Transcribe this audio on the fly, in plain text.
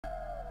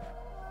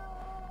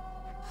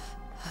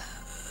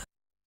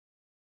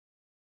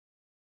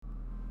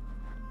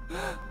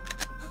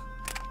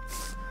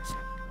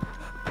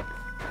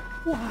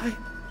Why?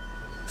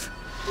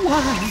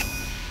 Why?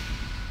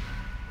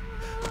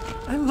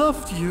 I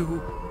loved you.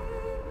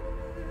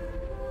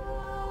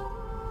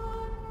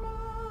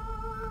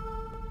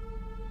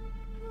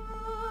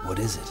 What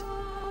is it?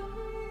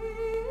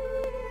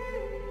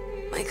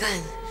 My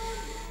gun.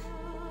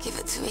 Give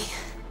it to me.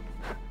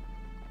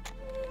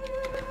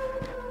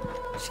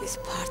 She's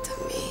part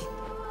of me.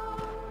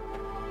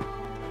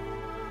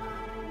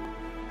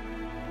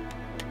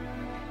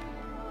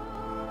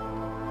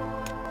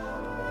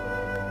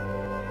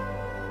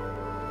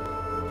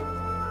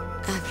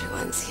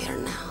 Everyone's here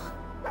now.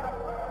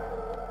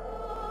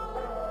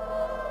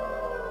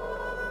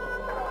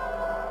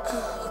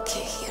 Oh,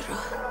 okay, hero.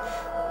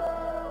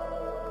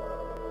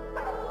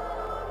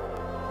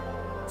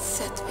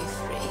 Set me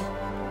free.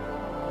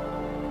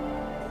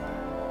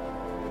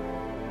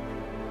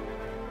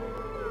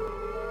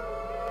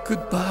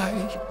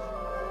 Goodbye.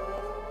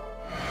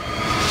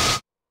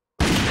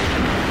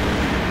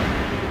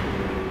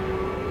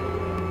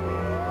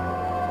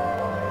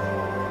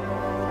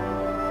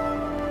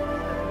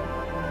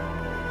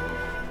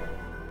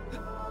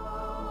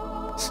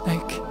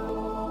 Snake,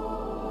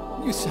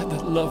 you said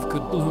that love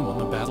could bloom on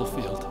the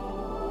battlefield.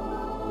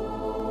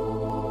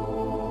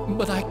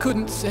 But I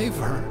couldn't save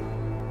her.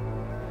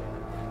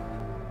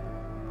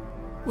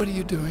 What are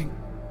you doing?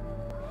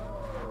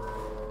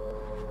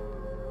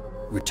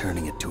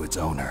 Returning it to its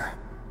owner.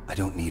 I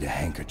don't need a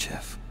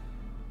handkerchief.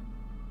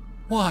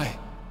 Why?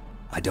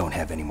 I don't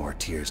have any more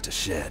tears to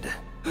shed.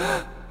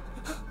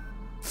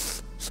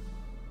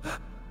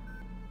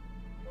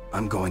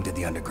 I'm going to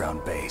the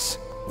underground base.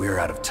 We're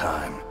out of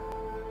time.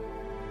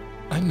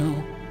 I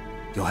know.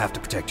 You'll have to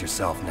protect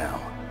yourself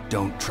now.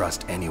 Don't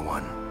trust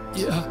anyone.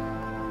 Yeah.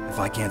 If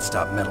I can't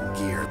stop Metal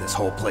Gear, this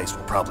whole place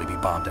will probably be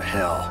bombed to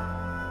hell.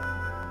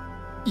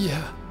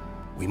 Yeah.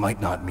 We might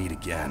not meet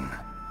again.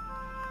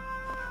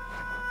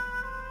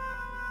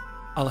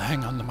 I'll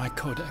hang on to my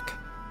codec.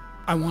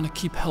 I want to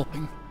keep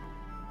helping.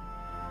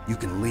 You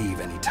can leave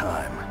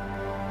anytime.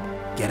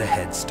 Get a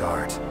head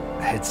start.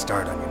 A head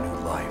start on your new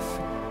life.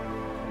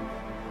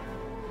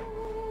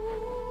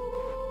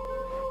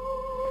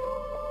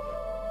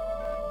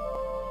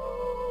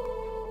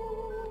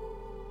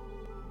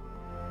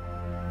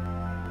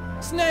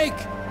 Snake!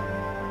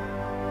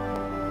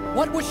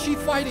 What was she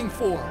fighting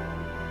for?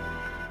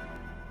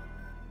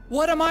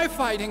 What am I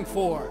fighting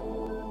for?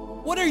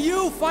 What are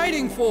you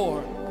fighting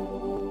for?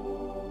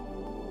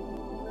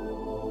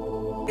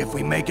 If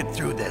we make it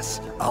through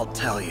this, I'll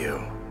tell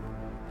you.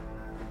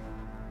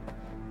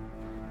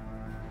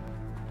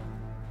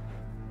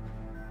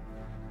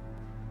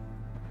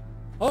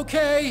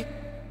 Okay.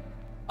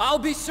 I'll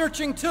be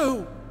searching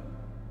too.